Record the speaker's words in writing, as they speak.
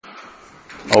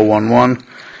011,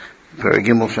 Perek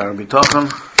Gimel Sha'ar HaBitachon.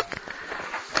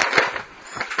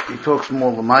 He talks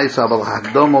more l'maisa about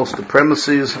hakdomos, the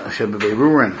premises, asher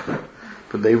b'beirurin,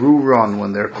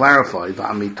 when they're clarified,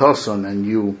 HaBitachon, and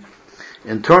you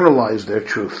internalize their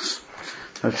truths.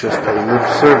 Not just pay lip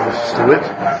service to it.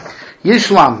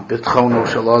 Yishlam bitchono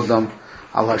shel adam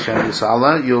al Hashem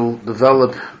Yisala, you'll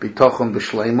develop bitachon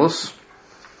b'shleimus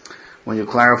when you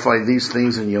clarify these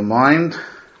things in your mind.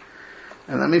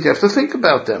 And that means you have to think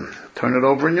about them. Turn it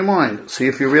over in your mind. See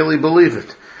if you really believe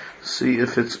it. See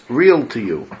if it's real to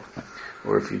you.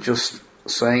 Or if you're just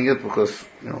saying it because,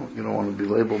 you don't want to be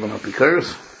labeled an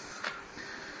apikars.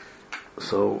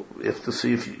 So you have to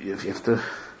see if you have to,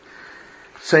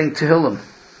 saying Tehillim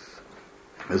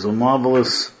is a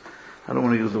marvelous, I don't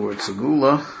want to use the word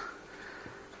segula,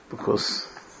 because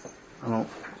I don't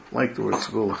like the word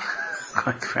segula,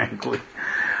 quite frankly.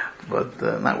 But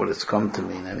not what it's come to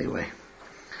mean anyway.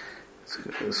 It's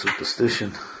a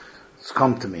superstition. It's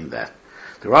come to mean that.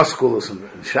 There are schools in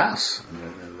Shas,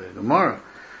 in the Gemara.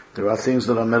 There are things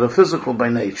that are metaphysical by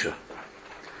nature.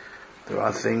 There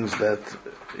are things that,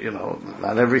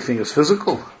 not everything is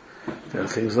physical. There are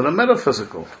things that are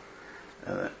metaphysical.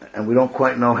 And we don't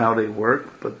quite know how they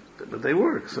work, but they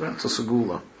work. So that's a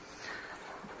segula.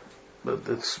 But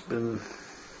it's been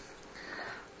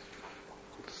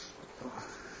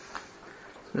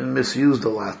misused a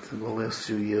lot in the last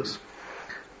few years,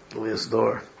 the last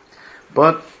door.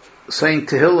 But saying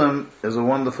Tehillim is a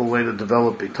wonderful way to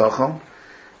develop bitachon.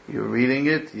 You're reading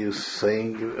it, you're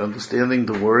understanding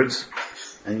the words,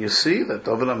 and you see that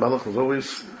David HaMelech was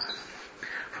always,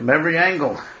 from every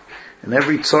angle, in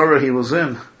every tzara he was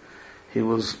in, he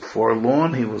was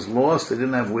forlorn, he was lost, he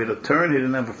didn't have where to turn, he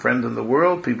didn't have a friend in the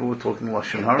world, people were talking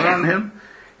Lashon Hara on him,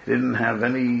 he didn't have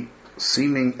any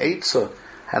seeming eitzah,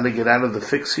 how to get out of the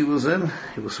fix he was in,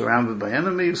 he was surrounded by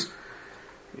enemies,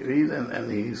 you read,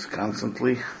 and he's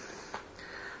constantly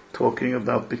talking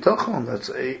about bitachon. That's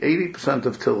 80%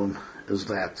 of Tehillim is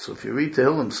that. So if you read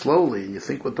Tehillim slowly and you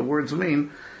think what the words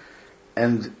mean,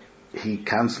 and he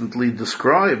constantly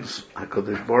describes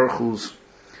HaKadosh Baruch Hu's,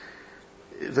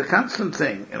 it's a constant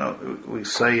thing. We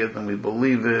say it and we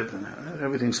believe it and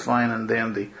everything's fine and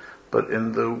dandy. But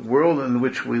in the world in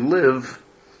which we live,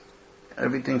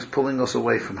 everything's pulling us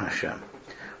away from Hashem.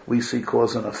 We see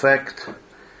cause and effect.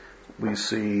 We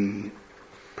see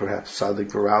perhaps Sadik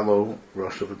Varalo,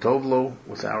 Rosh V'Tovlo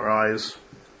with our eyes.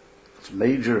 It's a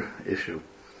major issue.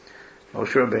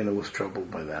 Moshe Rabbeinu was troubled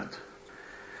by that.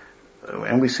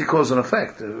 And we see cause and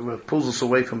effect. What pulls us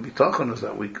away from bitachon is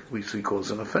that we see cause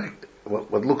and effect.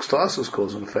 What looks to us as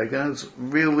cause and effect, and it's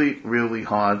really, really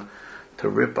hard to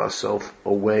rip ourselves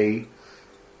away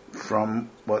from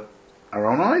what our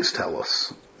own eyes tell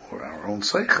us, or our own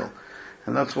seichel.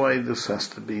 And that's why this has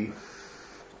to be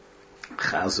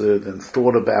chazed and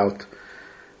thought about.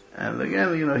 And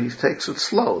again, he takes it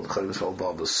slow. The Chavis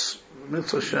al-Babas,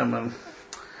 Mitzvah Hashem, and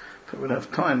if I would have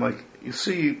time, like you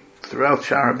see throughout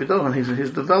Sha'ar HaBitachon,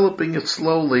 he's developing it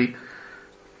slowly,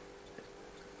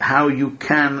 how you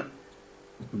can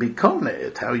become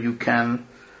it, how you can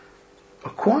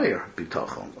acquire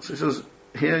bitachon. So he says,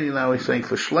 here, he's saying,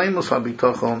 for shleimus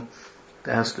HaBitachon,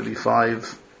 there has to be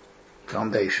 5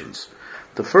 foundations.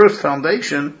 The first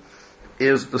foundation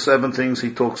is the 7 things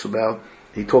he talked about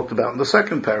in the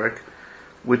second parak,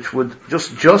 which would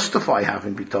just justify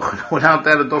having bitachon. Without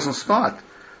that, it doesn't start.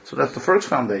 So that's the first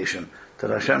foundation, that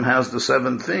Hashem has the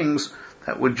 7 things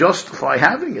that would justify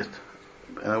having it.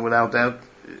 Without that,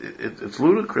 it's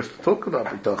ludicrous to talk about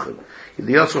bitachon.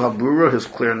 Yidiyasu habrura, his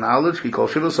clear knowledge, he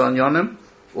calls shivas anyonim,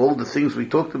 all the things we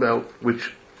talked about,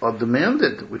 which are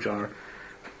demanded, which are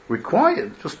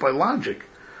required, just by logic,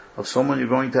 of someone you're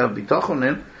going to have bitachon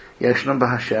in. Yeshnam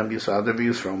b'Hashem yisader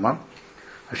v'yisroma.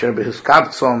 Asher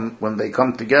b'hiskabtzon, when they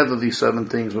come together, these 7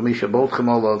 things, v'misha botchem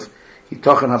olav,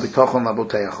 yitachon habitachon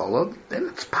laboteach olav, then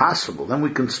it's possible. Then we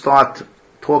can start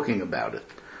talking about it.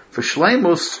 For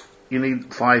shleimus, you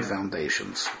need 5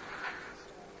 foundations.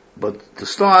 But to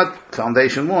start,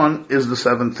 foundation 1 is the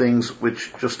 7 things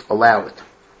which just allow it.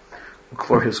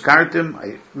 For his kartim,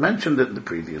 I mentioned it in the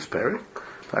previous parak.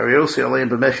 I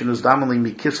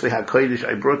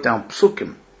brought down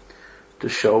psukim to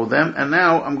show them, and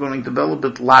now I'm going to develop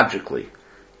it logically.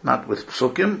 Not with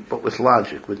psukim, but with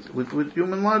logic, with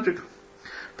human logic.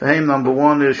 Fahem number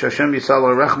 1 is Hashem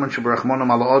Yisala Rachman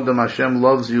Shabarachmanam Ala Adam. Hashem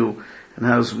loves you and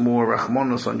has more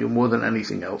rachmanos on you more than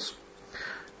anything else.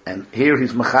 And here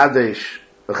he's Machadesh,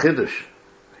 a Chiddush.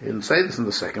 He didn't say this in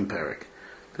the second parak.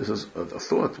 This is a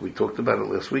thought. We talked about it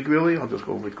last week, really. I'll just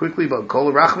go over it quickly. But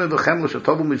Kol Rachme V'Chem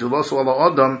L'Shatovu Mizilosu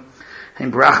Ala Adam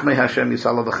Hem Brachme Hashem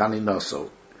Yisala V'Chani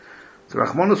Naso. The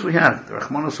Rachmanos we have. The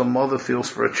Rachmanos a mother feels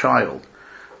for a child.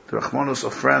 The Rachmanos a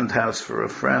friend has for a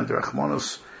friend. The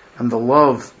Rachmanos and the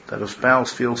love that a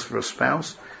spouse feels for a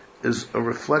spouse is a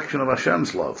reflection of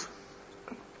Hashem's love.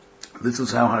 This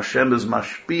is how Hashem is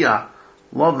mashpia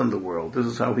love in the world. This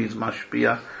is how He's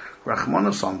mashpia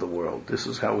Rachmanos on the world. This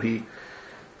is how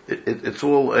it's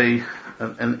all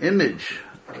an image,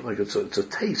 like it's a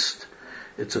taste.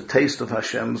 It's a taste of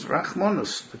Hashem's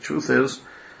Rachmanos. The truth is,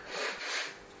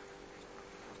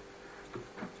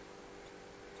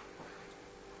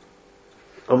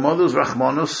 a mother's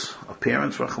Rachmanos, a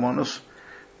parent's Rachmanos,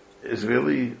 is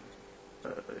really,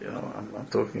 I'm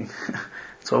talking,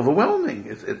 it's overwhelming.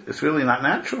 It's really not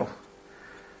natural.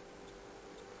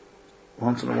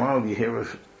 Once in a while you hear a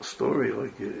story,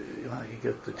 like, you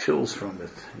get the chills from it.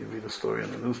 You read a story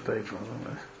in the newspaper,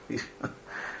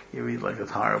 you read like a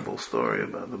horrible story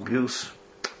about abuse.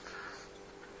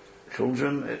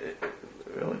 Children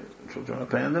are a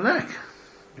pain in the neck.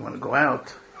 You want to go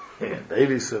out,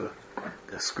 babysitter,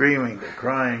 they're screaming, they're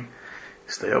crying,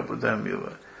 you stay up with them,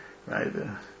 right?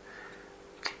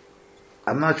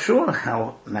 I'm not sure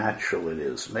how natural it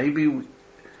is. Maybe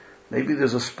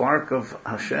there's a spark of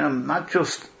Hashem, not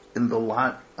just in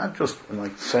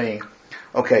like saying,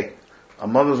 okay, a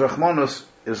mother's Rachmanos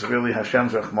is really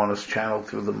Hashem's Rachmanos channeled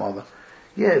through the mother.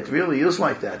 Yeah, it really is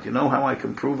like that. You know how I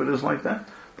can prove it is like that?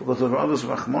 Because of others'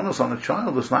 Rachmanos on a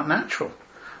child is not natural.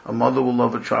 A mother will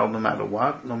love a child no matter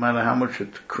what, no matter how much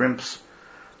it crimps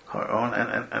her own,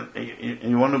 and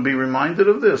you want to be reminded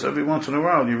of this every once in a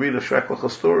while. You read a Shreklecha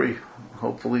story,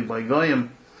 hopefully by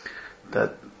Goyim,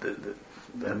 that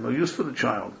they have no use for the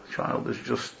child. The child is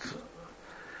just,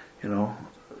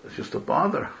 it's just a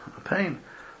bother, a pain.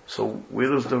 So where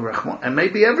does the Rachman, and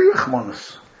maybe every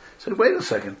Rachmanos, say, wait a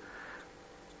second,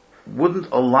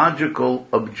 wouldn't a logical,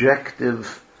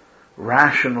 objective,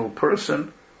 rational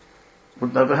person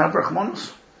would never have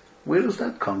Rachmanos? Where does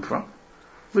that come from?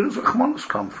 Where does Rachmanos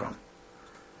come from?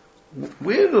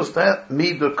 Where does that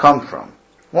midah come from?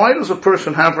 Why does a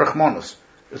person have Rachmanos?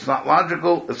 It's not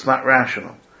logical, it's not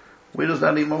rational. Where does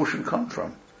that emotion come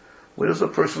from? Where does a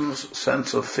person's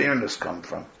sense of fairness come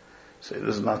from? Say,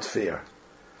 this is not fair.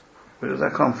 Where does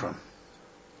that come from?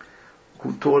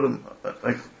 Who taught him,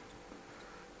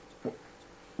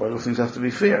 why do things have to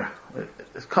be fair?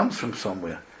 It comes from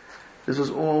somewhere. This is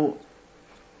all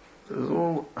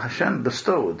Hashem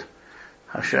bestowed.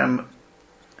 Hashem,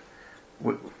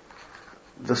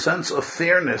 the sense of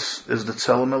fairness is the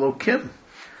Tzelem Elokim.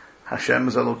 Hashem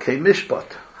is Elokei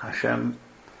Mishpat. Hashem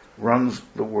runs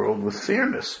the world with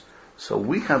fairness. So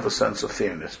we have a sense of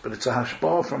fairness, but it's a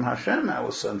hashpah from Hashem,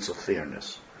 our sense of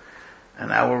fairness.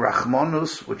 And our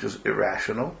Rachmanus, which is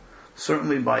irrational,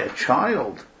 certainly by a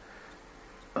child,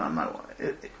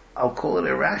 I'll call it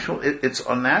irrational, it's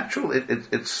unnatural,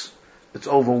 it's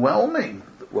overwhelming.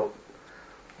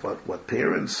 What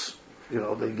parents,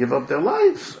 they give up their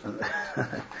lives, and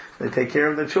they take care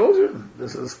of their children.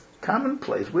 This is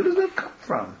commonplace. Where does that come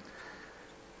from?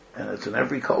 And it's in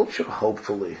every culture,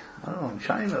 hopefully. I don't know, in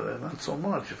China, they're not so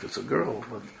much, if it's a girl,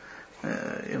 but,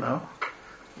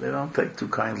 they don't take too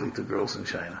kindly to girls in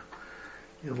China.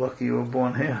 You're lucky you were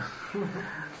born here.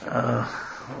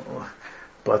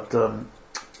 But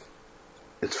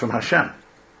it's from Hashem.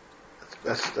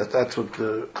 That's what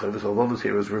the Chavis Halvavos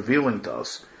here is revealing to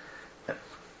us.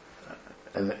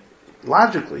 And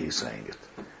logically he's saying it.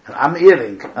 And I'm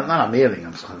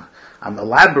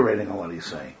elaborating on what he's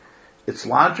saying. It's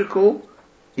logical,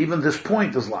 even this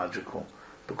point is logical.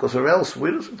 Because or else,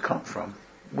 where does it come from?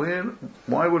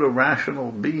 Why would a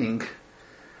rational being,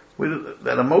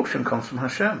 that emotion comes from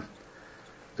Hashem?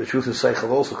 The truth is,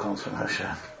 Seichel also comes from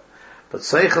Hashem. But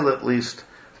Seichel, at least,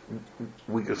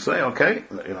 we could say, okay,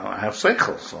 I have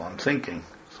Seichel, so I'm thinking.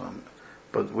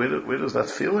 But where does that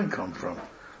feeling come from?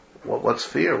 What's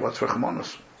fear? What's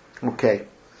Rachmanos? Okay.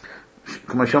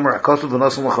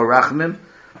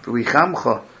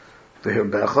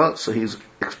 So he's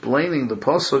explaining the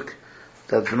pasuk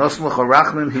that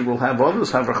he will have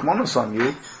others have Rachmanos on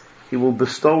you. He will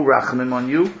bestow Rachmim on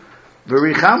you.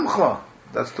 V'richamcha.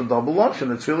 That's the double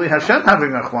option. It's really Hashem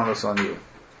having Rachmanos on you.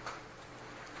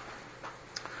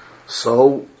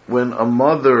 So when a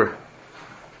mother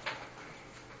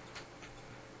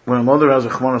has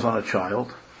Rachmanos on a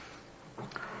child,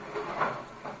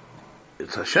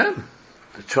 it's Hashem.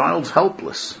 The child's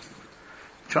helpless.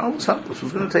 The child is helpless.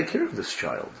 Who's going to take care of this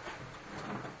child?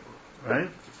 Right?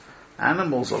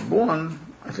 Animals are born,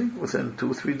 I think, within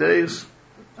 2 or 3 days.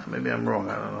 Maybe I'm wrong,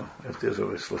 I don't know, if there's a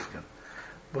Slifkin.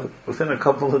 But within a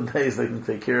couple of days they can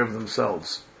take care of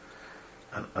themselves.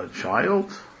 A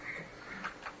child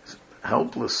is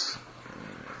helpless.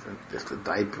 have to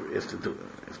diaper, you have to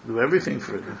do everything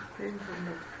for it.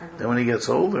 Then when he gets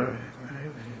older,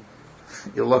 right,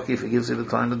 you're lucky if he gives you the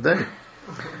time of day,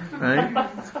 right?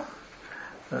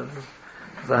 The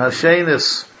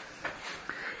Hashenis,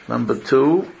 number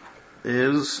 2,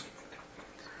 is,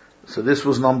 so this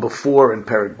was number 4 in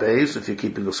Perek Beis, if you're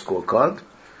keeping a scorecard.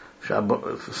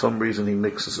 For some reason he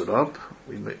mixes it up.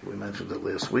 We mentioned it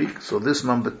last week. So this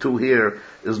number 2 here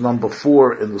is number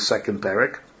 4 in the second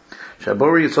Perek. It's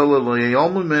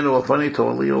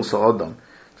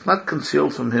not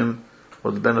concealed from him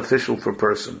what's beneficial for a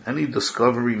person. Any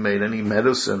discovery made, any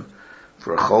medicine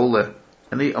for a chole,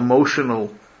 any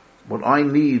emotional, what I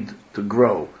need to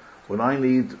grow, what I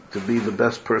need to be the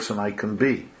best person I can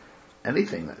be.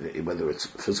 Anything, whether it's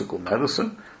physical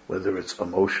medicine, whether it's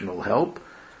emotional help,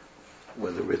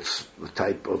 whether it's the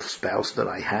type of spouse that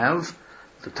I have,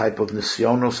 the type of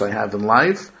nisyonos I have in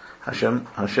life, Hashem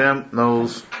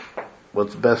knows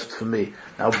what's best for me.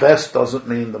 Now, best doesn't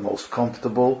mean the most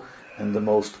comfortable and the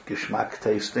most geschmack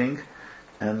tasting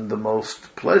and the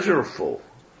most pleasurable.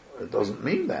 It doesn't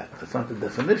mean that. That's not the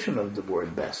definition of the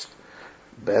word best.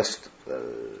 Best,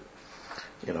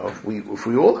 if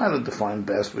we all had to define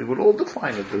best, we would all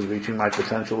define it as reaching my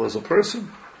potential as a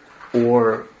person,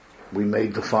 or we may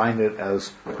define it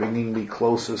as bringing me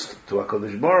closest to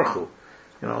HaKadosh Baruch Hu.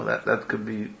 That could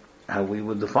be how we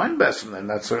would define best, and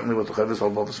that's certainly what the Chavis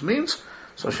Halvavos means.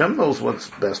 So Hashem knows what's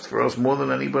best for us more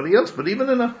than anybody else. But even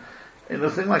in a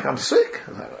thing like I'm sick,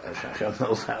 Hashem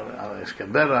knows how I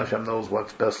get better. Hashem knows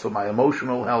what's best for my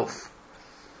emotional health.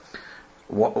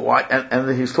 Why? And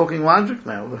he's talking logic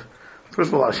now.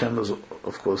 First of all, Hashem is,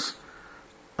 of course,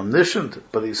 omniscient,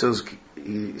 but he says,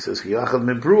 Yachad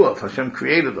Mibruav, Hashem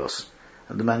created us.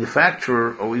 And the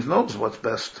manufacturer always knows what's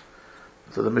best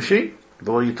for the machine.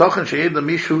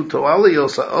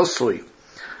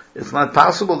 It's not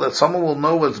possible that someone will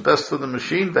know what's best for the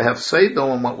machine, they have say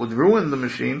though, and what would ruin the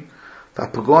machine,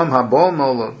 what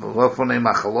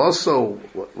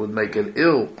would make it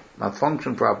ill, not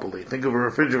function properly. Think of a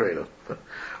refrigerator.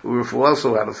 We were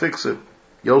also how to fix it.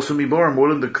 Yosem Ibor, more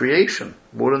than the creation,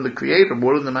 more than the creator,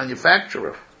 more than the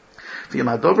manufacturer.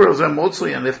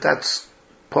 And if that's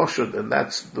poshut, and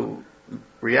that's the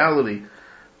reality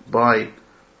by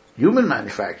human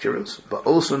manufacturers, but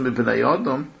also Mibnei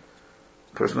Adam,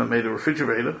 person that made a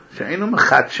refrigerator, she'enu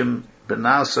mechatshim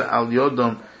benasa al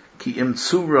yodom ki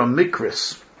imtsura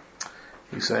mikris.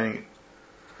 He's saying,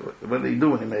 what did he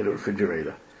do when he made a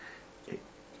refrigerator?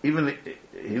 He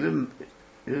didn't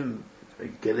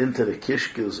get into the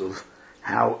kishkas of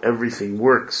how everything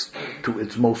works to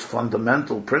its most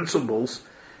fundamental principles.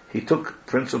 He took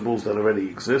principles that already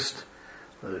exist,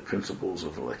 principles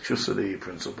of electricity,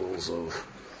 principles of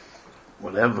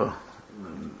whatever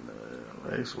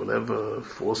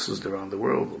forces around the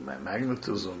world,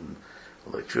 magnetism,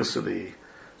 electricity,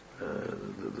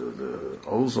 the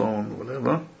ozone,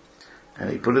 whatever, and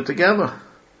he put it together.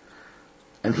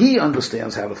 And he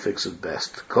understands how to fix it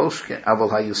best.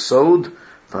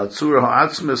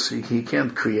 He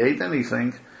can't create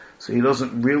anything, so he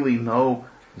doesn't really know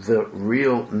the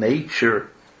real nature,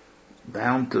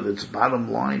 down to its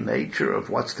bottom line nature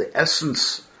of what's the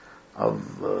essence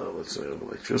of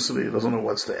electricity. He doesn't know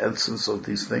what's the essence of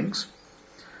these things.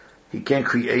 He can't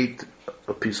create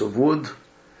a piece of wood.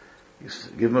 You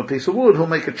give him a piece of wood, he'll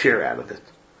make a chair out of it.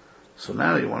 So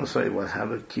now you want to say, well, how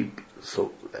to keep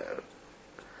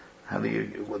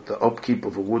with the upkeep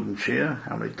of a wooden chair,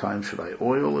 how many times should I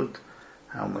oil it?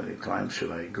 How many times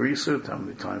should I grease it? How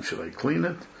many times should I clean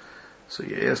it? So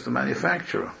you ask the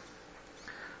manufacturer.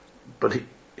 But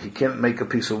he can't make a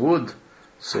piece of wood.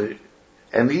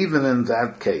 And even in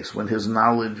that case, when his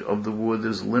knowledge of the wood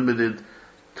is limited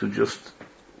to just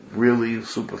really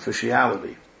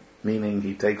superficiality, meaning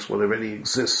he takes what already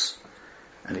exists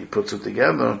and he puts it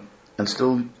together, and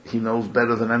still he knows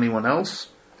better than anyone else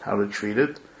how to treat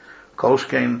it.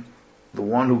 Koshkein, the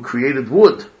one who created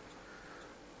wood,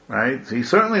 right? He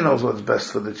certainly knows what's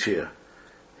best for the chair.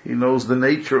 He knows the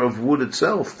nature of wood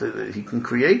itself. He can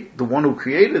create, the one who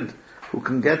created, who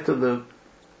can get to the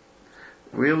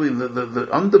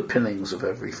underpinnings of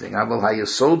everything. Aval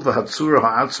hayesod v'hatzura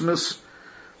ha'atzmis,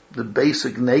 the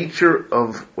basic nature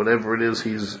of whatever it is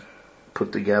he's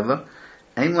put together.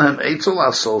 Ein lahem eitzel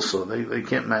asoso, they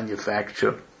can't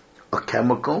manufacture a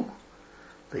chemical.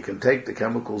 They can take the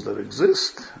chemicals that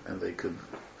exist and they could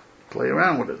play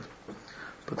around with it,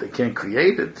 but they can't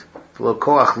create it. V'lo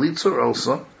koach litzur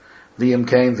also, the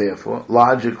imkain therefore,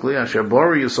 logically, asher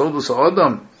bori yisodus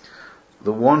ha'adam,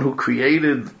 the one who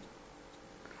created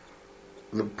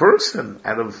the person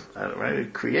out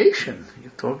of creation.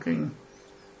 You're talking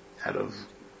out of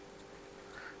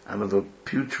out of a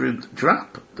putrid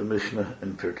drop, the Mishnah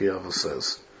in Pirkei Avos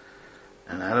says.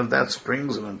 And out of that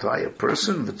springs an entire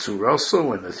person,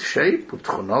 v'tzuraso in its shape,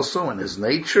 v'tchonoso in his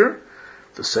nature,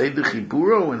 the seder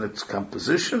chiburo in its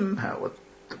composition, how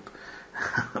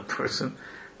a person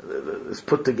is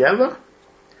put together.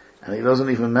 And he doesn't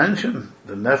even mention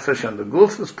the nefesh and the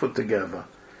guf is put together.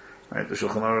 Right? The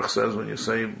Shulchan Aruch says when you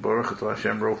say Baruch Atah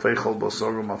Hashem Rofei Chol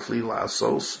Basoru Mafli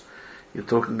La'asos, you're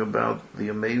talking about the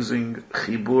amazing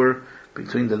chibur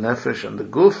between the nefesh and the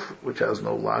guf, which has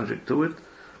no logic to it,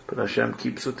 but Hashem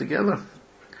keeps it together.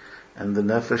 And the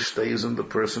nefesh stays in the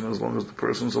person as long as the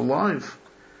person's alive.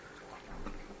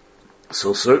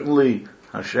 So certainly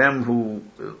Hashem, who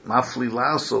Mafli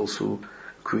La'asos, who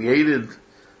created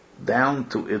down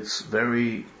to its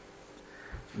very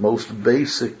most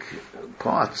basic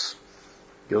parts,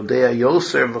 Yodea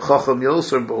Yoser v'Chacham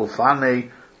Yoser b'Ofane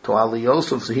To'ali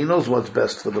Yosef, so he knows what's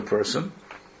best for the person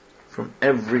from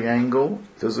every angle,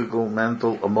 physical,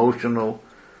 mental, emotional,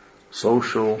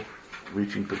 social,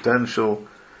 reaching potential,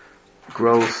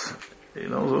 growth. He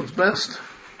knows what's best.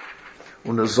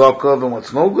 Unazokov, and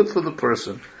what's no good for the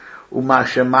person.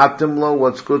 Umashematim lo,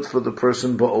 what's good for the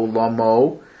person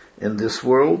ba'olamo, in this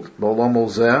world, ba'olamo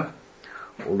zeh,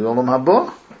 u'l'olam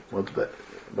haba, what's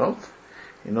both.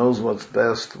 He knows what's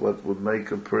best, what would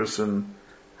make a person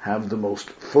have the most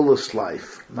fullest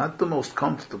life, not the most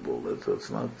comfortable.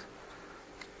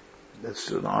 That's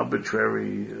an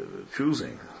arbitrary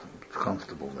choosing,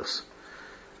 comfortableness.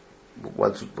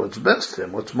 What's best for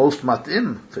him? What's most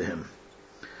matim for him?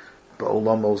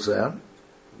 Ba'olam ozeh,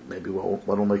 maybe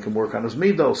what'll make him work on his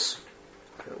midos.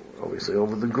 Obviously,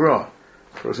 over the gra.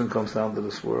 A person comes down to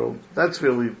this world. That's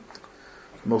really the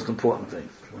most important thing.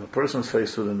 When a person is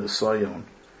faced with an isayon,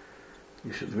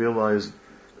 you should realize,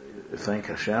 thank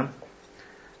Hashem,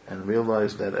 and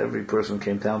realize that every person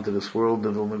came down to this world,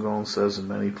 the Vilna Gaon says in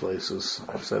many places,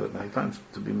 I've said it many times,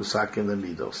 to be misakin the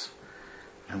midos.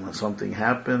 And when something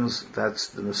happens, that's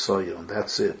the nisayon,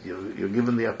 that's it. You're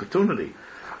given the opportunity.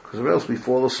 Because or else we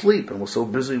fall asleep, and we're so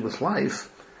busy with life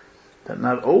that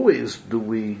not always do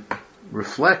we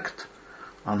reflect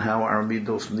on how our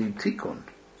midos need tikkun.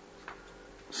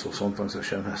 So sometimes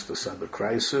Hashem has to send a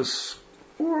crisis,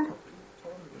 or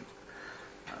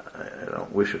I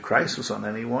don't wish a crisis on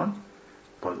anyone,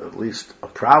 but at least a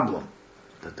problem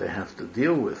that they have to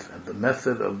deal with. And the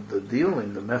method of the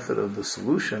dealing, the method of the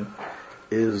solution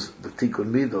is the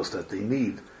tikkun midos that they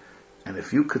need. And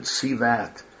if you could see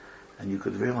that, and you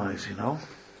could realize,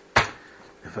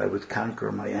 if I would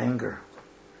conquer my anger,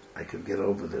 I could get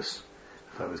over this.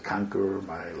 If I would conquer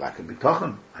my lack of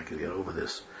HaBitachon, I could get over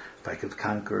this. If I could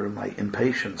conquer my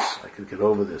impatience, I could get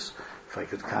over this. If I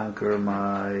could conquer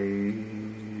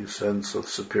my sense of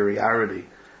superiority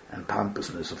and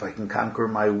pompousness, if I can conquer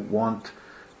my want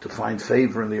to find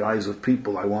favor in the eyes of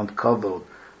people, I want kavod,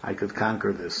 I could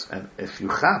conquer this. And if you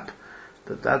chap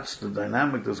that that's the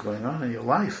dynamic that's going on in your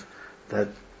life, that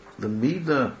the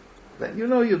midah that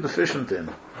you're deficient in,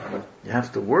 you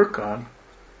have to work on,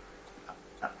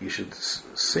 you should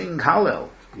sing Hallel.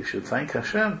 You should thank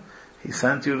Hashem. He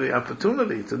sent you the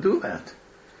opportunity to do that.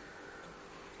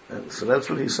 And so that's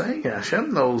what he's saying.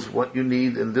 Hashem knows what you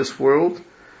need in this world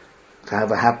to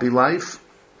have a happy life,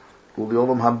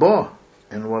 u'l'olam haba,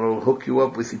 and what will hook you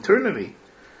up with eternity.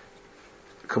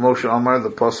 Kamosha Amar, the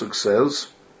pasuk says,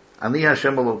 Ani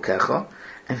Hashem Elokecha,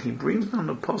 and he brings down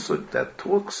a pasuk that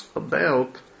talks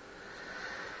about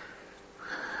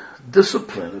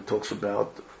discipline. It talks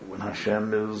about when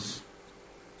Hashem is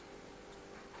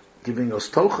giving us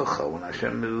tochacha, when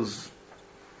Hashem is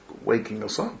waking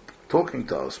us up, talking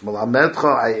to us.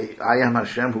 Malamedcha, I am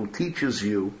Hashem who teaches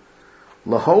you.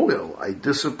 Lahoil, I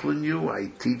discipline you,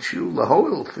 I teach you.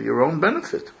 Lahoil, for your own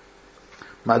benefit.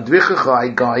 Madvichacha, I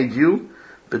guide you.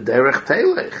 B'derech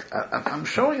telech, I'm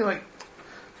showing you,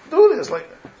 do this,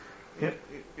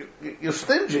 you're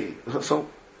stingy. So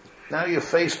now you're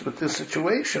faced with this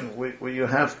situation where you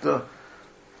have to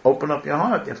open up your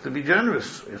heart, you have to be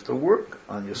generous, you have to work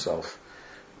on yourself,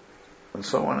 and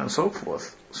so on and so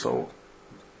forth. So,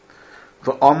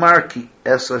 v'omar ki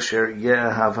es asher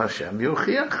yehav Hashem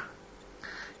yochiach.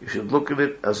 You should look at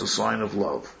it as a sign of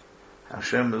love.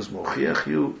 Hashem is mochiach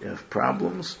you have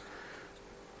problems,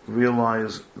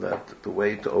 realize that the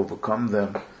way to overcome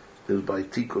them is by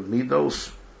tikkun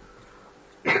midos.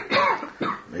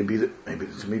 Maybe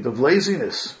it's a mid of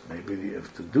laziness. Maybe you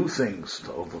have to do things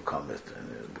to overcome it,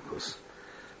 because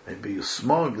maybe you're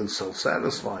smug and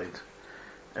self-satisfied.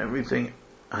 Everything,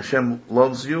 Hashem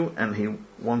loves you and He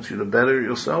wants you to better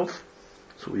yourself,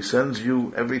 so He sends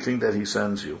you everything that He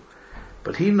sends you.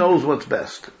 But He knows what's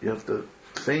best. You have to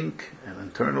think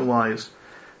and internalize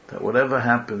that whatever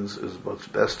happens is what's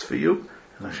best for you,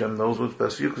 and Hashem knows what's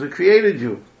best for you because He created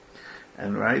you.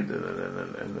 And right,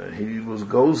 and He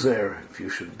goes there if you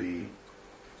should be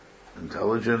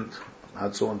intelligent,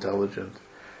 not so intelligent.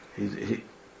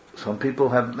 Some people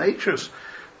have natures.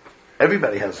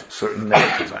 Everybody has certain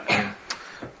natures.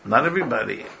 Not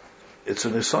everybody. It's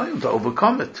an assignment to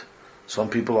overcome it. Some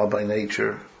people are by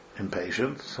nature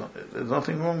impatient. So there's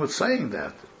nothing wrong with saying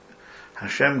that.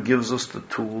 Hashem gives us the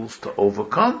tools to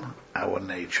overcome our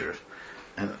nature.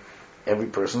 And every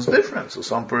person's different. So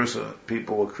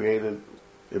people were created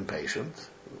impatient.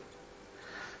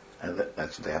 And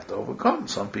that's what they have to overcome.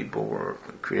 Some people were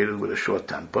created with a short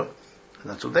temper. And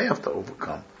that's what they have to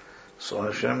overcome. So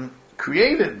Hashem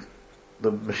created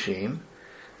the machine,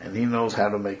 and He knows how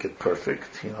to make it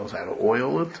perfect. He knows how to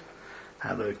oil it,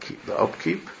 how to keep the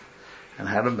upkeep, and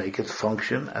how to make it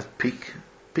function at peak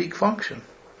function.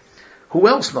 Who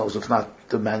else knows if not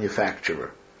the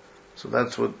manufacturer? So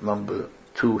that's what number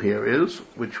 2 here is,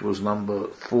 which was number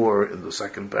 4 in the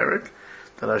second parak,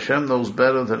 that Hashem knows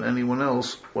better than anyone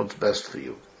else what's best for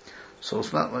you. So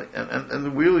it's not like,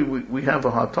 and really we have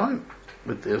a hard time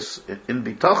with this. In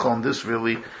Bitachon, this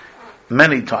really,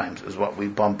 many times, is what we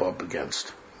bump up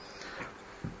against.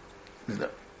 Is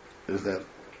that,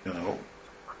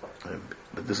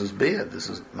 but this is bad, this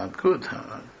is not good.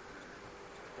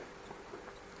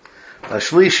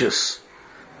 Ashlishis,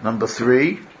 number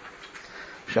 3,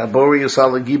 Shabori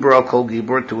Yisala Gibor al Kol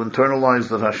Gibor, to internalize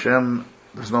that Hashem,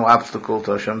 there's no obstacle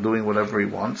to Hashem doing whatever He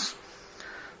wants.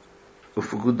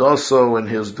 Ufugudoso, in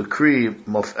His decree,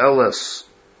 Mof'eles,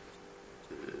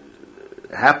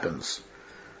 happens,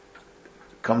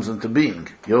 comes into being.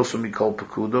 Yosem Mikol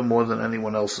Pekuda, more than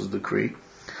anyone else's decree.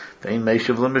 Vein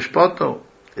Meshav Lemishpato,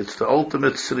 it's the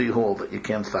ultimate city hall that you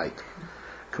can't fight.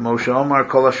 K'moshe Omar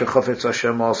Kol Asher Chafetz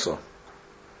Hashem also.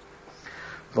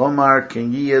 V'omar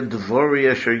ken yiyeh dvori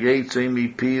asher yetzei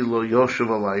mipi lo yoshev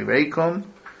alai reikom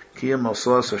kiyem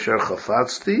osos asher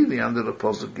chafatzti. The end of the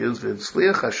pasuk is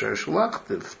v'tzliach asher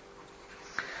shlachtiv.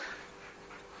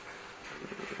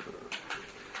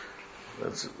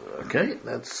 That's okay.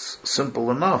 That's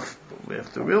simple enough. But we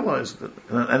have to realize that,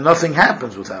 and nothing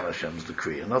happens without Hashem's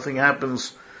decree, and nothing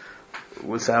happens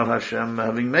without Hashem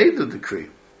having made the decree.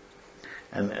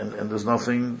 And there's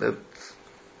nothing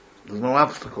there's no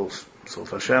obstacles. So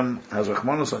if Hashem has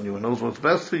Rachmanos on you and knows what's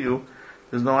best for you,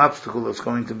 there's no obstacle that's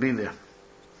going to be there.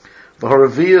 The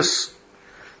Horavius,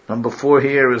 number 4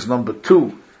 here, is number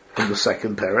 2 in the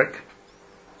second parak.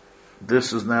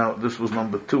 This was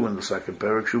number 2 in the second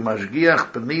parak.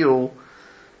 Shumashgiach Peniel,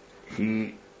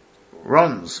 he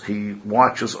runs, he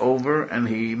watches over, and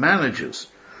he manages.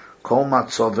 Kol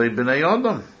matzavei b'nei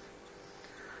Adam.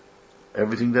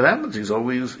 Everything that happens, he's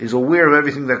aware of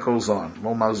everything that goes on.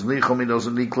 He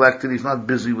doesn't neglect it, he's not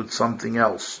busy with something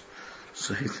else.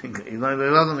 So he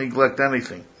doesn't neglect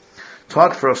anything. It's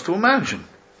hard for us to imagine.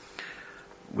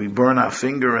 We burn our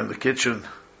finger in the kitchen,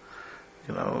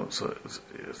 so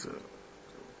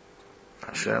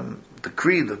Hashem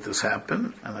decreed that this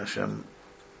happened, and Hashem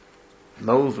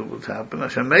knows what would happen.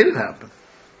 Hashem made it happen.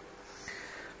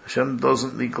 Hashem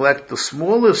doesn't neglect the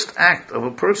smallest act of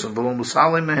a person.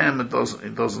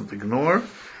 It doesn't ignore.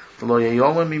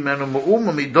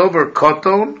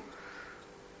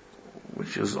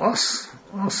 Which is us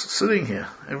sitting here,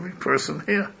 every person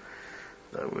here.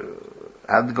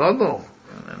 Ad Gadol,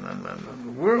 and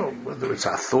the world, whether it's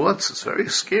our thoughts, it's very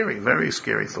scary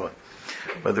thought.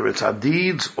 Whether it's our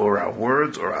deeds, or our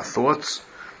words, or our thoughts,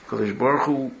 Kadosh Baruch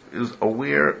Hu is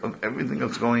aware of everything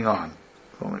that's going on.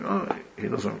 He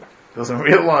doesn't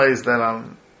realize that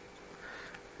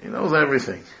he knows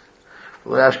everything. He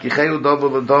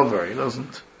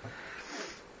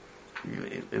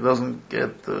doesn't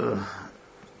get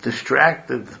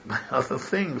distracted by other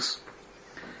things.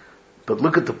 But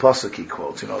look at the pasuk he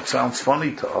quotes. It sounds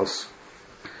funny to us.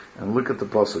 And look at the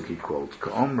pasuk he quotes.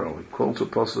 Ka'omro, he quotes a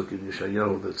pasuk in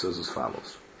Yeshayahu that says as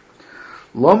follows.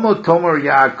 Lomo Tomer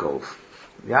Yaakov.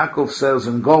 Yaakov says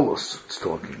in Golus, it's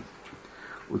talking.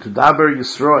 U'tudaber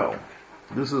Yisrael.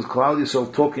 This is Klal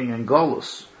Yisrael talking in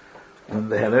Golus, when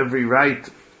they had every right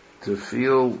to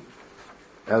feel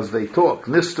as they talk.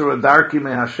 Nistar adarki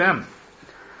me Hashem.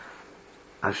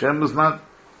 Hashem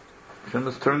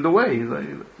has turned away. He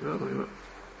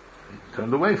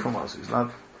turned away from us. He's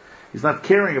not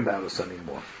caring about us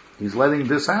anymore. He's letting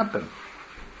this happen.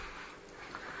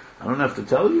 I don't have to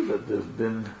tell you that there's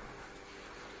been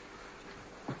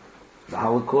the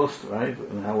Holocaust, right,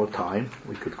 in our time.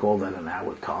 We could call that in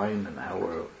our time, in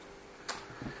our,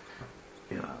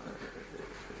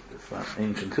 it's not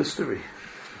ancient history.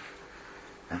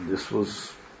 And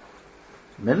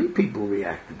many people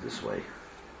reacted this way.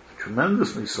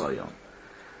 tremendous nisayon.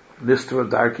 Nistra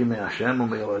darki me Hashem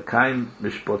u'me'elakaim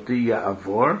mishpoti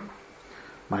ya'avor.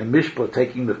 My mishpat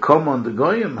taking the kom on the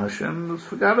goyim, Hashem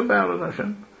forgot about it,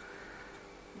 Hashem.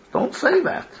 Don't say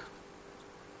that.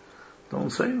 Don't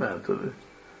say that. The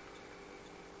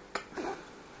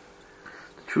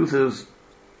truth is,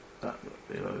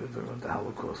 the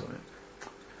Holocaust,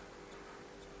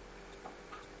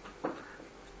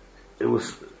 it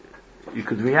was, you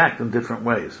could react in different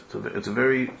ways. It's a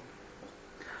very,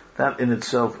 that in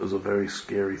itself is a very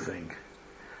scary thing.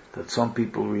 That some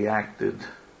people reacted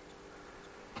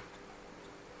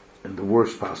in the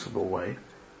worst possible way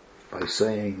by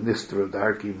saying, Nistra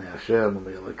darki me Hashem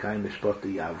u'me'elakaim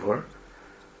mishpati ya'avor.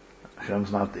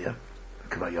 Hashem's not there.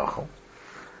 K'vayachol.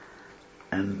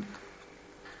 And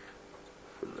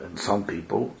some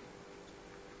people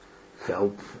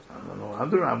felt, I don't know,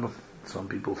 Adarabah, some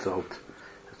people felt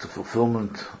it's a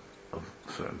fulfillment of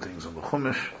certain things in the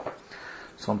Chumash.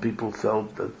 Some people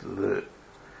felt that the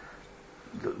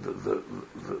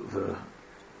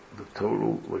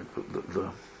total, like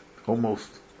the almost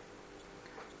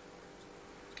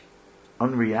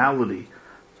unreality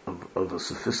of a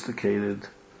sophisticated,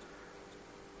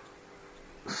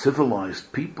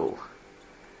 civilized people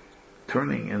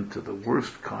turning into the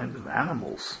worst kind of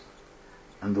animals,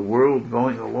 and the world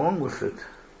going along with it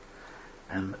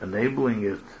and enabling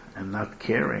it and not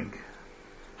caring.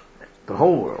 The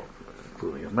whole world,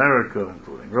 including America,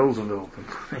 including Roosevelt,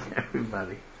 including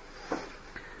everybody.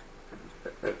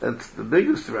 That's the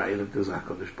biggest right that there's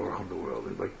HaKadosh Baruch Hu in the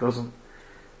world.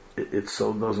 It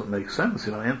so doesn't make sense.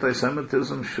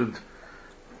 Anti-Semitism should,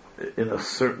 in a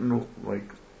certain,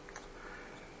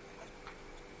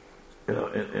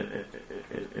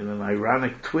 in an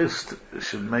ironic twist,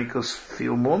 should make us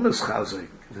feel more mischazik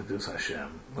that there's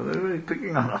Hashem. But they're really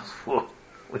picking on us for.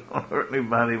 We don't hurt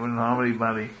anybody, we don't harm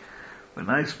anybody. We're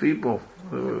nice people.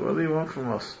 What do you want from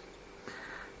us?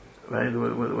 Right?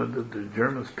 When the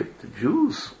Germans picked the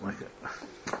Jews,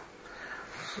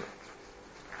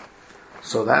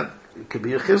 so that it could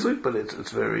be a chizuk, but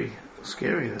it's very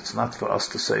scary. It's not for us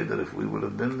to say that if we would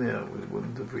have been there, we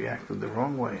wouldn't have reacted the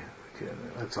wrong way.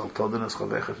 That's al todanas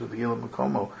chavecha sh'v'yilam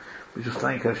makomo. We just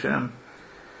thank Hashem.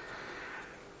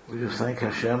 We just thank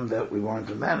Hashem that we weren't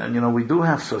in that. And we do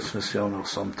have such nisyonos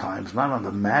sometimes, not on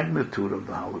the magnitude of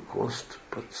the Holocaust,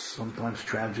 but sometimes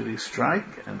tragedies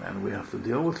strike, and we have to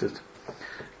deal with it.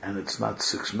 And it's not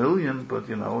 6 million, but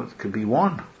it could be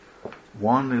 1.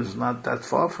 1 is not that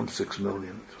far from 6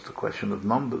 million. It's just a question of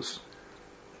numbers.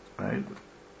 Right?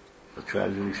 The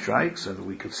tragedy strikes, and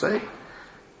we could say,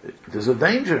 there's a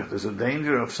danger. There's a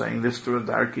danger of saying this to a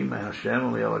darki me Hashem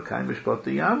u'me'elakaim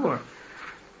mishpati ya'avor.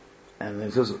 And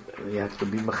it says you have to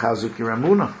be mechazik your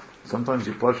emunah. Sometimes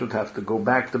you should have to go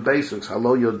back to basics.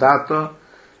 Halo yodata,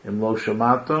 im lo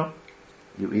shamata.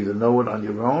 You either know it on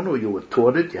your own or you were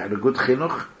taught it. You had a good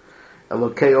chinuch.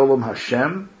 Elokei olam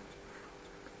Hashem.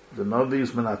 The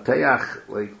Navi's menateach,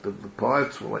 like the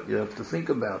parts, what you have to think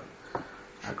about.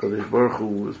 HaKadosh Baruch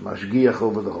Hu is mashgiach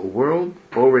over the whole world.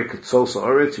 Borei ketzos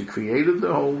haaretz, He created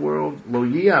the whole world. Lo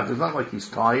yiyav, it's not like He's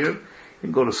tired. He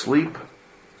didn't go to sleep.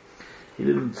 He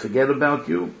didn't forget about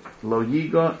you. Lo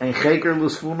yiga en cheker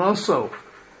l'svunoso.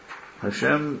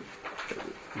 Hashem,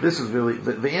 this is really,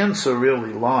 the answer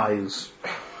really lies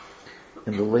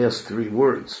in the last 3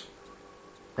 words.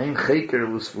 En cheker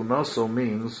l'svunoso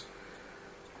means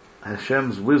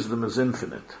Hashem's wisdom is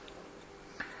infinite.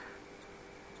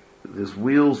 There's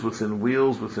wheels within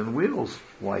wheels within wheels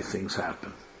why things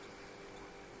happen.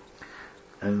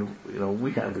 And,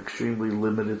 we have extremely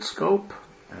limited scope,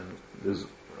 and there's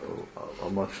a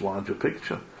much larger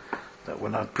picture that we're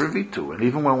not privy to. And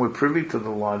even when we're privy to the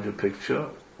larger picture,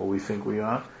 or we think we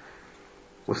are,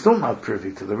 we're still not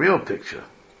privy to the real picture.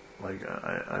 Like,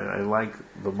 I like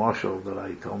the mashal that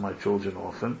I tell my children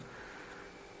often.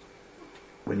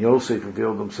 When Yosef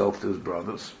revealed himself to his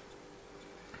brothers,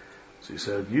 so he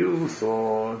said, you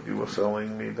thought you were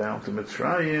selling me down to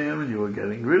Mitzrayim and you were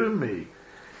getting rid of me.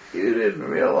 You didn't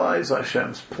realize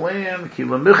Hashem's plan. Ki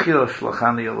lemichya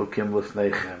shlachani Elokim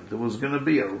lefneichem. There was going to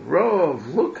be a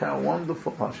rov. Look how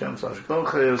wonderful Hashem's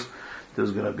hashgacha is.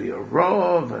 There's going to be a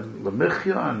rov and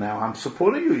lemichya, and now I'm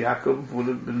supporting you. Yaakov would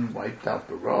have been wiped out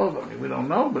the rov. We don't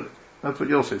know, but that's what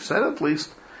Yosef said at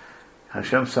least.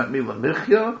 Hashem sent me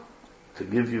lemichya to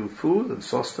give you food and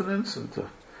sustenance and to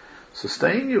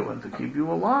sustain you and to keep you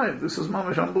alive. This is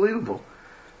mamish unbelievable.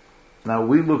 Now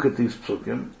we look at these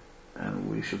psukim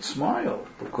and we should smile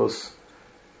because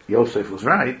Yosef was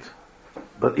right,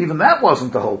 but even that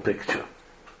wasn't the whole picture.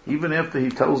 Even after he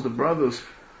tells the brothers,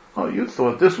 oh, you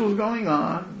thought this was going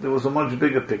on, there was a much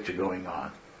bigger picture going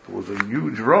on. There was a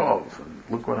huge rov, and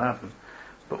look what happened.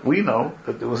 But we know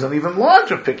that there was an even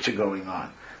larger picture going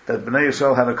on, that Bnei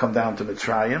Yisrael had to come down to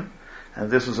Mitzrayim, and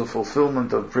this was a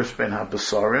fulfillment of Bris Ben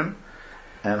HaBesarim,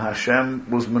 and Hashem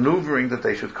was maneuvering that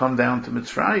they should come down to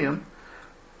Mitzrayim,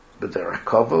 but they're a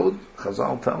kavod.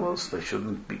 Chazal tell us they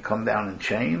shouldn't come down in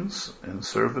chains, in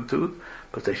servitude,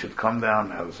 but they should come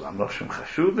down as Anoshim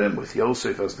Chashuvim, with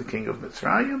Yosef as the king of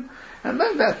Mitzrayim, and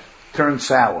then that turned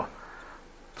sour.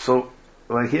 So,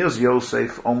 like, here's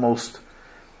Yosef almost,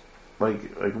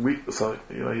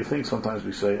 you think sometimes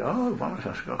we say, oh, Mamash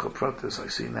Hashgacha Pratis, I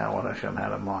see now what Hashem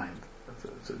had in mind.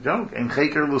 It's a joke. Ein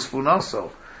Cheker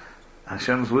L'Sfunaso.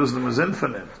 Hashem's wisdom is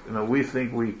infinite. We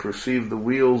think we perceive the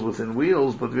wheels within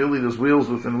wheels, but really there's wheels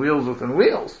within wheels within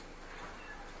wheels.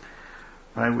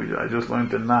 Right? I just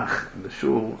learned in Nach, in the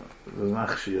shul, the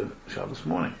Nach Shabbos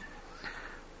morning.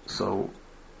 So,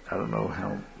 I don't know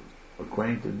how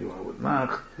acquainted you are with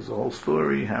Nach. There's a whole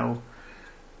story how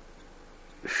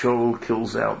Shaul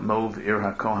kills out Nov Ir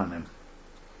HaKohanim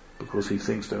because he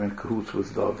thinks they're in cahoots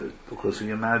with David, because he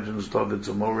imagines David's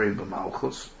a Moreh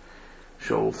b'Malchus.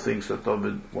 Shaul thinks that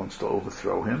David wants to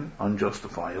overthrow him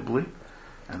unjustifiably,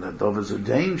 and that David's a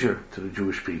danger to the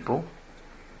Jewish people.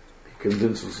 He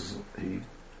convinces,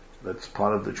 that's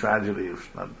part of the tragedy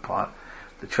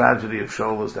the tragedy of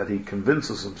Shaul is that he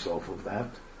convinces himself of that.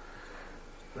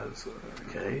 That's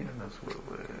okay, and that's what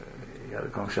you got to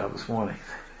come Shabbos morning.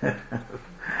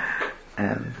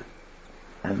 and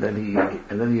then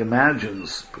he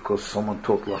imagines, because someone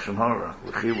taught Lashon Hara,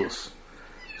 L'chilus,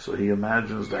 so he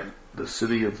imagines that the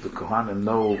city of the Kohanim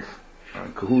Nov are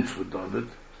in cahoots with David,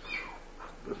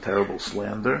 the terrible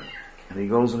slander, and he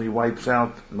goes and he wipes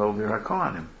out Nov Ir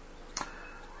HaKohanim.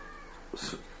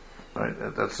 So,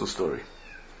 right, that's the story.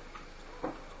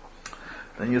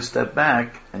 Then you step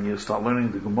back and you start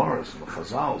learning the Gemaras and the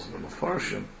Chazals and the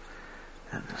Mefarshim,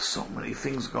 and there's so many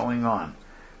things going on.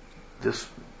 This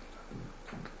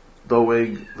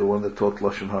Doeg, the one that taught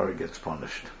Lashon Hara, gets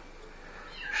punished.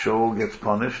 Shaul gets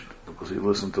punished because he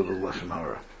listened to the Lashon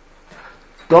Hara.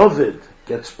 David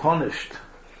gets punished.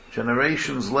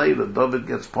 Generations later, David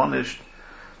gets punished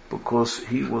because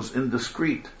he was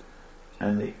indiscreet,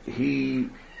 and he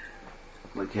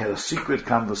had a secret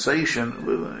conversation.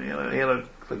 He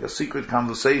had a secret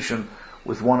conversation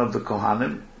with one of the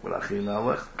Kohanim, with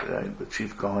Achimelech, the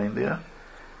chief Kohen there,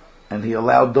 and he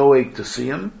allowed Doeg to see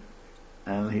him,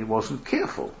 and he wasn't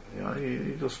careful.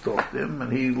 He just talked to him,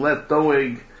 and he let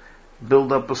Doeg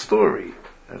build up a story.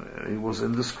 He was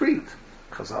indiscreet,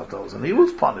 Chazal tells, and he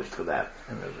was punished for that.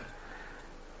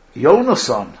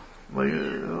 Yonasan,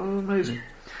 amazing.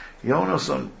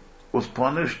 Yonasan was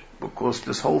punished because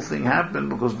this whole thing happened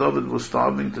because David was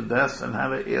starving to death and had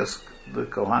to ask the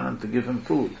Kohanim to give him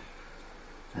food.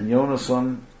 And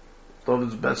Yonasan,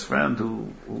 David's best friend,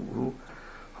 who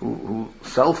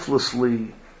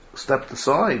selflessly stepped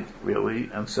aside, really,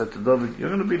 and said to David, "You're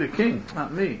going to be the king,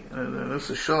 not me. This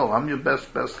is Shaul. I'm your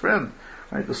best friend."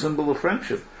 Right, the symbol of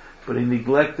friendship. But he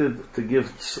neglected to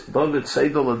give David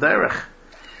Seidel Aderech.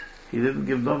 He didn't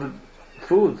give David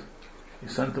food. He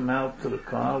sent him out to the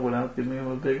car without giving him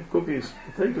a bag of cookies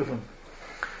to take with him.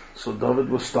 So David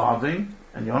was starving,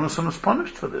 and Yonasan was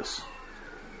punished for this.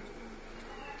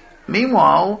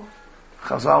 Meanwhile,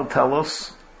 Chazal tell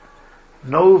us,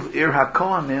 Nov Ir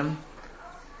HaKohanim,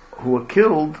 who were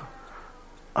killed,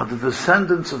 are the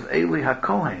descendants of Eli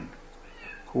HaKohen,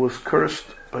 who was cursed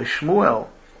by Shmuel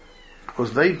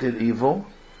because they did evil.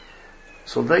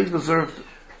 So they deserved.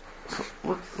 So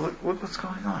look what's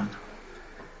going on,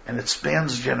 and it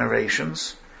spans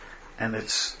generations, and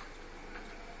it's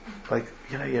like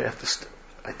you have to.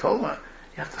 I told him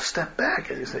you have to step back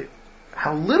and you say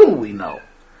how little we know.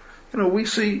 We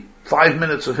see 5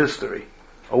 minutes of history,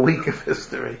 a week of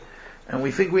history, and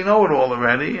we think we know it all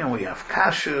already, and we have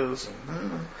kashas,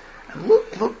 and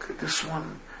look at this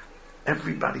one.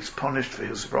 Everybody's punished for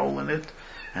his role in it,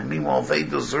 and meanwhile they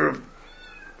deserve,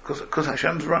 because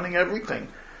Hashem's running everything.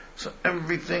 So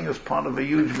everything is part of a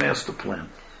huge master plan.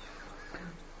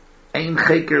 Ein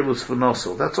cheker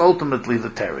l'sfunoso. That's ultimately the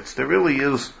teretz. There really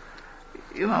is,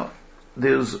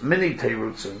 there's many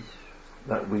terutzim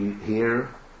that we hear,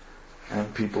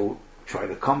 and people try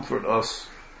to comfort us,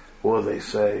 or they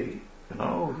say,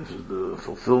 this is the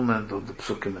fulfillment of the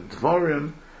psukim and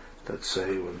dvarim that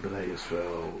say when Bnei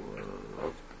Yisrael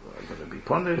are going to be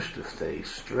punished if they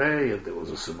stray, and there was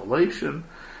assimilation,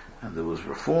 and there was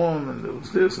reform, and there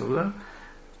was this and that.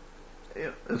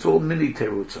 It's all mini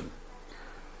terutzim.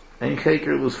 Ein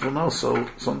cheker l'sfunoso.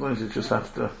 Sometimes you just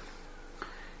have to,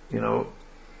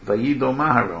 vayido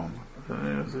maharom. You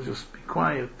have to just be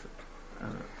quiet.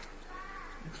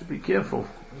 have to be careful.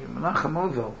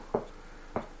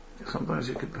 Sometimes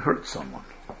you could hurt someone.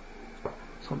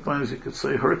 Sometimes you could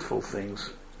say hurtful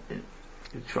things. You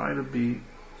try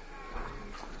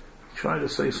to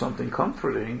say something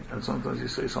comforting, and sometimes you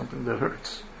say something that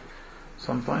hurts.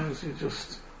 Sometimes you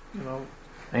just,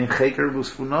 ein cheker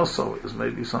v'sfunoso is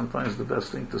maybe sometimes the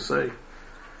best thing to say.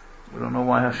 We don't know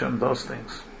why Hashem does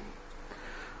things.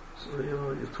 So,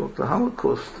 you talk the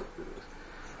Holocaust.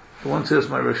 Once asked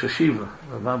my Rosh Hashiva,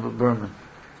 Rabbi Berman.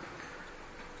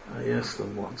 I asked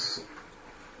him once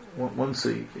we were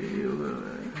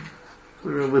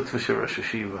a Litvish Rosh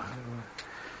Hashiva.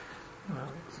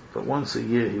 But once a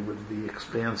year he would be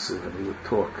expansive and he would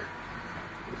talk.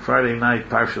 Friday night,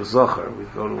 Parsha Zohar,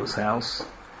 we'd go to his house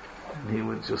and he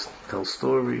would just tell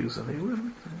stories and he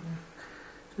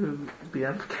would be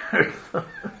out of character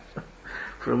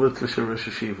for a Litvish Rosh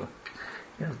Hashiva.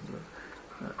 Yeah,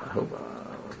 I hope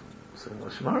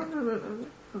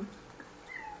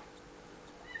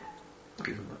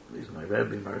he's my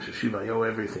Rebbe, my Rosh Hashiva, I owe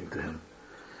everything to him.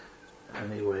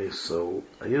 Anyway, so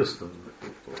I asked him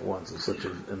once in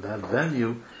that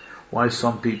venue, why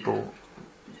some people,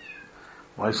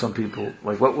 how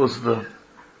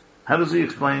does he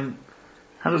define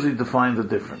the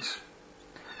difference?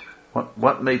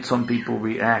 What made some people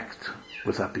react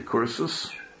with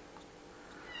apikursus,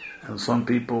 and some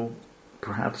people,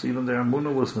 perhaps even their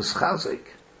emunah was nischazik,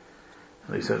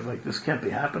 and they said, this can't be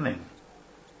happening.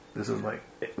 This is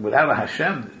without a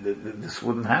Hashem, this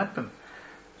wouldn't happen.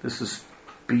 This is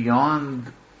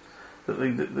beyond.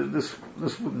 This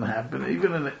wouldn't happen.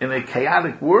 Even in a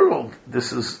chaotic world,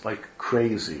 this is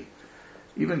crazy.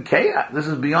 Even chaos. This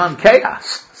is beyond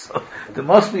chaos. So there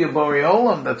must be a Borei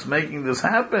Olam that's making this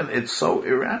happen. It's so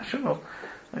irrational.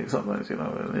 Sometimes,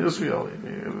 in Israel,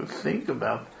 you ever think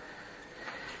about.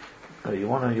 You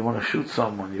want to shoot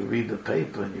someone. You read the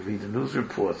paper and you read the news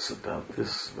reports about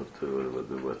this,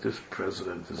 what this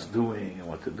president is doing, and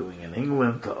what they're doing in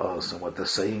England to us, and what they're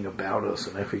saying about us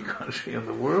in every country in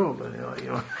the world. And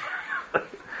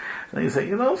and you say,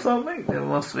 something? There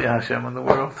must be Hashem in the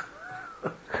world.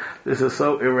 This is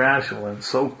so irrational and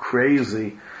so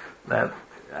crazy that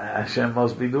Hashem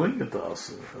must be doing it to us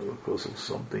because of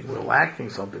something we're lacking,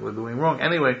 something we're doing wrong.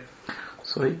 Anyway.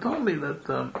 So he told me that,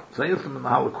 so I asked him in the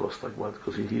Holocaust, what?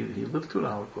 Because he lived through the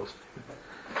Holocaust.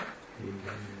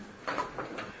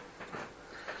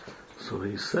 So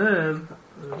he said,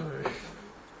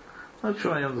 not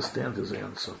sure I understand his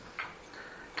answer.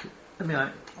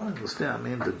 I understand,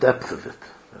 the depth of it.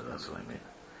 That's what I mean.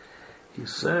 He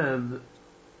said,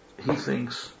 he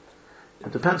thinks,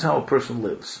 it depends how a person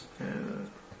lives.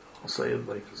 I'll say it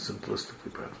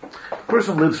simplistically perhaps. A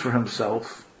person lives for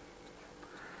himself,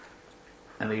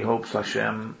 and he hopes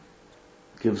Hashem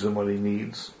gives him what he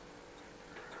needs.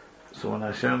 So when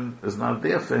Hashem is not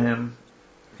there for him,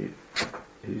 he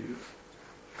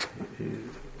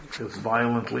gets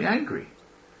violently angry.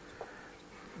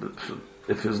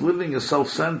 If his living is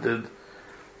self-centered,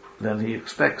 then he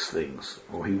expects things,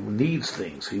 or he needs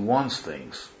things, he wants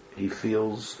things, he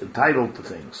feels entitled to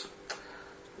things.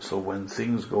 So when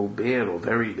things go bad, or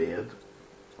very bad,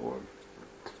 or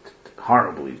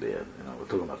horribly bad. We're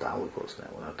talking about the Holocaust now.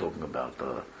 We're not talking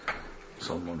about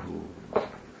someone whose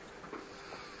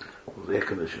air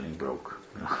conditioning broke.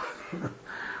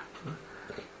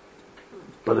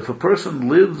 But if a person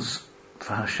lives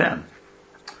for Hashem,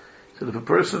 so if a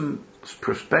person's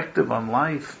perspective on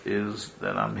life is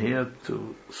that I'm here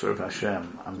to serve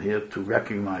Hashem, I'm here to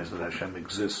recognize that Hashem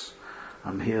exists,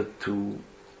 I'm here to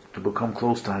become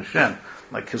close to Hashem,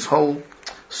 his whole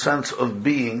sense of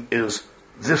being is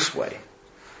this way,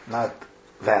 not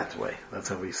that way. That's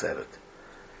how he said it.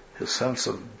 His sense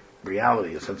of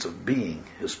reality, his sense of being,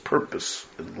 his purpose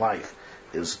in life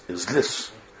is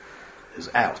this, is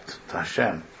out to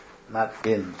Hashem, not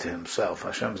in to himself.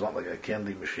 Hashem's not like a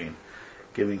candy machine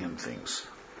giving him things,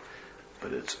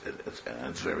 but it's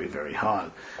very, very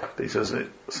hard. But he says,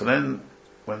 so then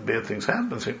when bad things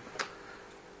happen,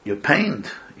 you're pained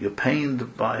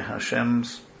by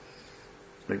Hashem's.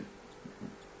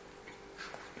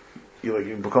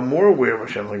 You become more aware of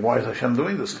Hashem. Why is Hashem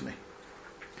doing this to me?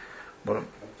 But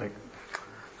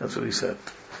that's what he said.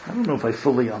 I don't know if I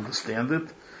fully understand it.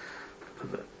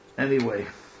 But anyway,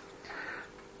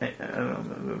 I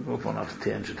don't go off a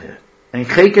tangent here.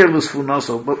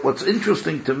 But what's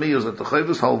interesting to me is that the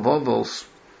Chovos Halvavos,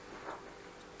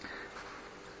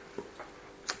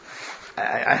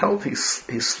 I hope he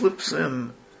slips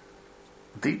in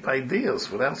deep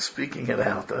ideas without speaking it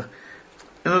out.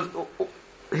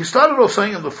 He started off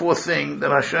saying in the fourth thing that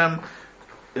Hashem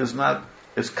is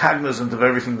cognizant of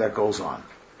everything that goes on.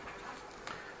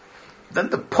 Then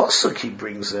the pasuk he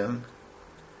brings in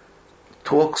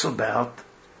talks about,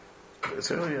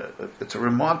 it's a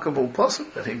remarkable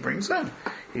pasuk that he brings in.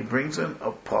 He brings in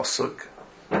a pasuk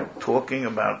talking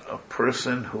about a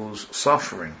person who's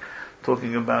suffering,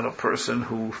 talking about a person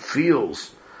who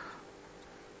feels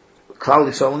Klal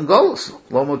Yisrael and Golus.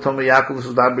 Lomo Tome Yaakov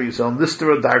Sudaber Yisrael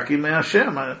Nistera Darki Me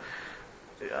Hashem.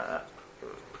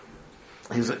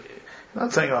 He's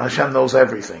not saying Hashem knows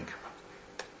everything.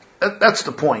 That's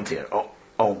the point here,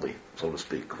 only, so to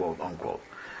speak, quote unquote.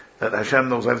 That Hashem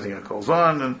knows everything that goes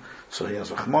on, and so He has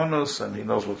Rachmanos, and He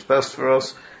knows what's best for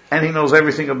us, and He knows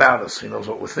everything about us. He knows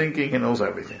what we're thinking, He knows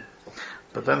everything.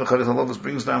 But then the Chavez HaLovos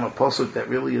brings down a pasuk that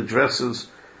really addresses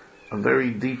a very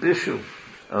deep issue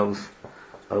of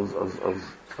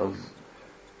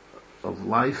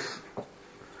life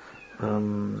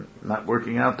not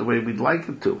working out the way we'd like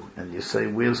it to. And you say,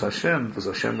 where's Hashem? Does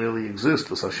Hashem really exist?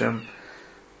 Does Hashem,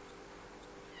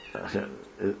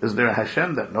 is there a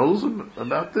Hashem that knows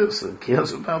about this and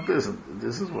cares about this? And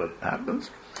this is what happens.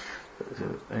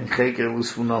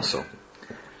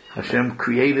 Hashem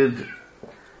created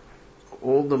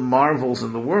all the marvels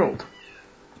in the world.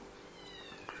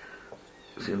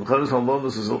 See, He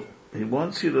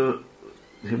wants you to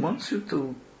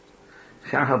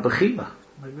Sha'ar HaBitachon.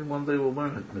 Maybe one day we'll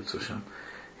learn it, Mitzvah Hashem.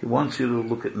 He wants you to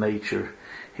look at nature.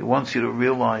 He wants you to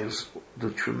realize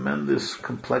the tremendous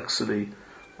complexity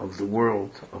of the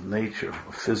world, of nature,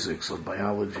 of physics, of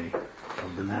biology,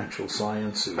 of the natural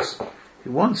sciences. He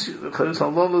wants you, the Chavez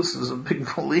HaLovos is a big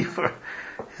believer.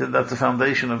 He said that's the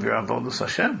foundation of your Avodas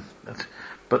Hashem.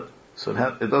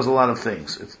 It does a lot of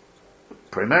things.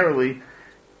 Primarily,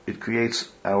 it creates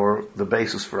the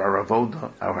basis for our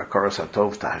avoda, our hakaras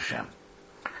hatov to Hashem.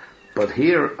 But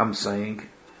here I'm saying,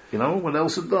 you know what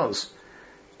else it does?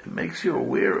 It makes you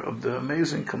aware of the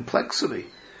amazing complexity.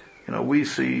 You know, we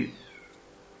see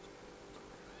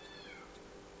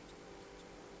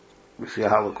a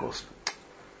Holocaust,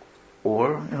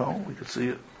 or we could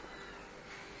see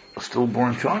a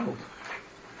stillborn child.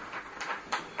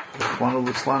 It's one of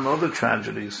Islam's other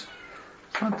tragedies.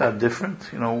 It's not that different.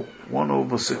 1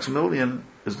 over 6 million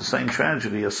is the same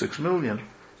tragedy as 6 million.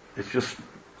 It's just,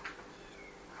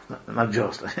 not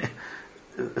just.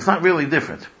 It's not really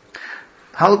different.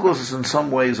 Holocaust is in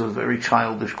some ways a very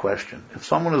childish question. If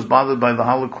someone is bothered by the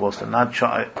Holocaust and not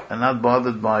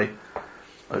bothered by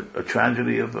a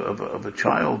tragedy of a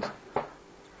child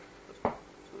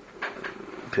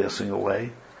passing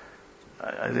away,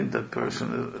 I think that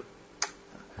person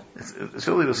it's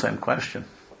really the same question.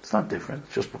 It's not different.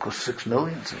 Just because 6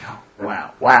 million,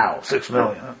 wow, 6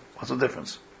 million. What's the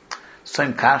difference?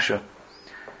 Same kasha,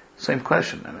 same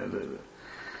question.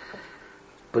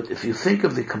 But if you think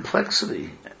of the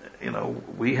complexity,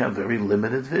 we have very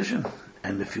limited vision.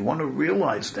 And if you want to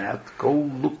realize that, go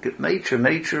look at nature.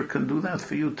 Nature can do that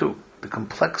for you too. The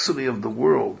complexity of the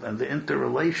world and the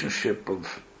interrelationship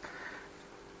of,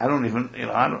 I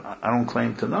don't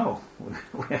claim to know.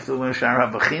 We have to learn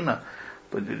Sha'ar HaBitachon,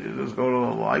 but you just go to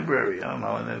a library, and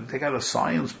then take out a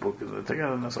science book, and take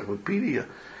out an encyclopedia,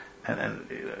 and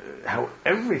how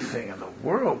everything in the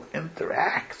world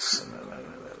interacts.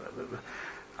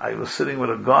 I was sitting with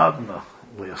a gardener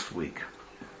last week.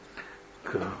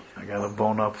 I got a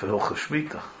bone up for Hilchah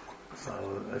Shmita. So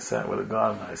I sat with a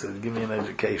gardener. I said, give me an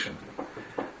education.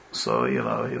 So, he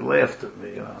laughed at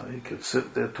me. He could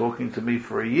sit there talking to me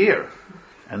for a year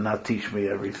and not teach me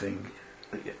everything.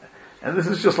 And this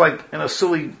is just like in a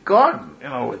silly garden,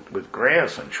 with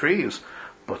grass and trees.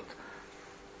 But,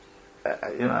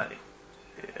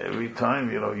 every time,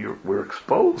 we're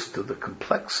exposed to the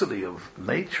complexity of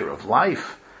nature, of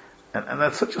life. And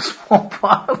that's such a small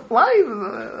part of life,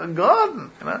 a garden,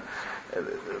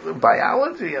 the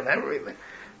biology and everything.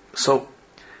 So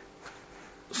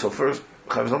first,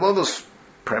 Chavez HaLovos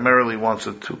primarily wants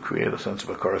it to create a sense of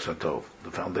hakaras hatov,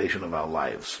 the foundation of our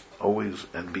lives, always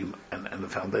and the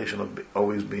foundation of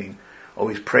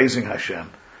always praising Hashem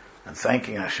and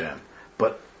thanking Hashem.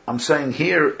 But I'm saying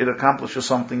here it accomplishes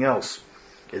something else.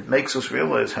 It makes us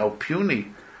realize how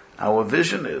puny our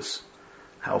vision is,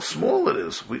 how small it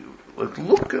is. We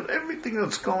look at everything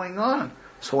that's going on.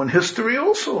 So in history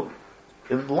also,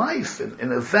 in life,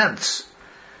 in events,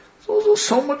 there's also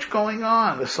so much going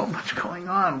on. There's so much going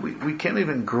on. We can't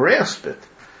even grasp it.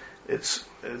 It's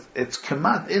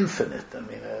kemat infinite.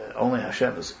 Only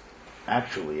Hashem is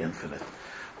actually infinite,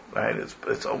 right?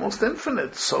 It's almost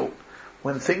infinite. So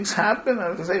when things happen, I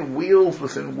would say wheels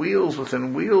within wheels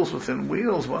within wheels within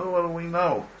wheels. What do we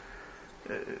know?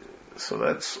 So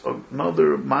that's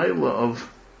another mila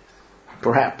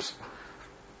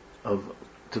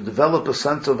to develop a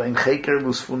sense of ein cheker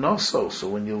l'sfunoso. So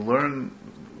when you learn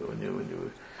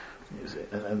say,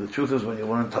 and the truth is, when you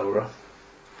learn Torah,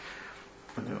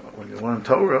 when you learn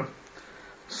Torah,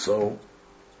 so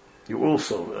you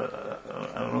also,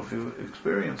 I don't know if you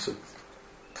experience it.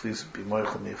 Please be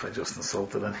mindful of me if I just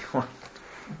insulted anyone.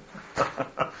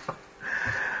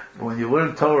 When you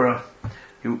learn Torah,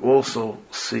 you also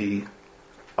see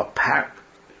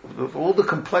all the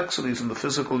complexities in the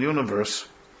physical universe.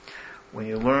 When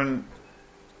you learn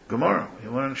Gemara,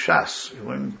 you learn Shas, you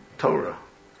learn Torah,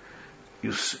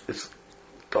 it's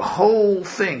the whole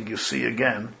thing you see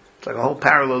again. It's like a whole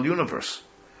parallel universe.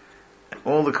 And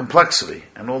all the complexity,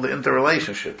 and all the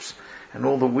interrelationships, and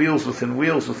all the wheels within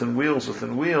wheels within wheels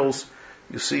within wheels,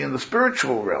 you see in the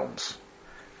spiritual realms.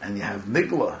 And you have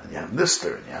Nigla, and you have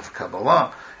Nister, and you have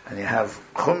Kabbalah, and you have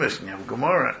Chumash, and you have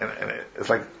Gemara, and it's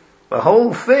like the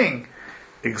whole thing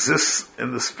exists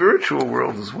in the spiritual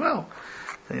world as well.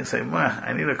 And you say,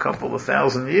 I need a couple of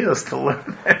thousand years to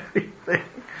learn everything.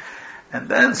 And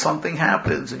then something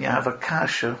happens, and you have a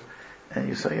kasha, and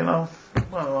you say,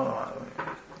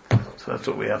 so that's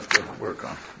what we have to work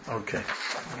on. Okay.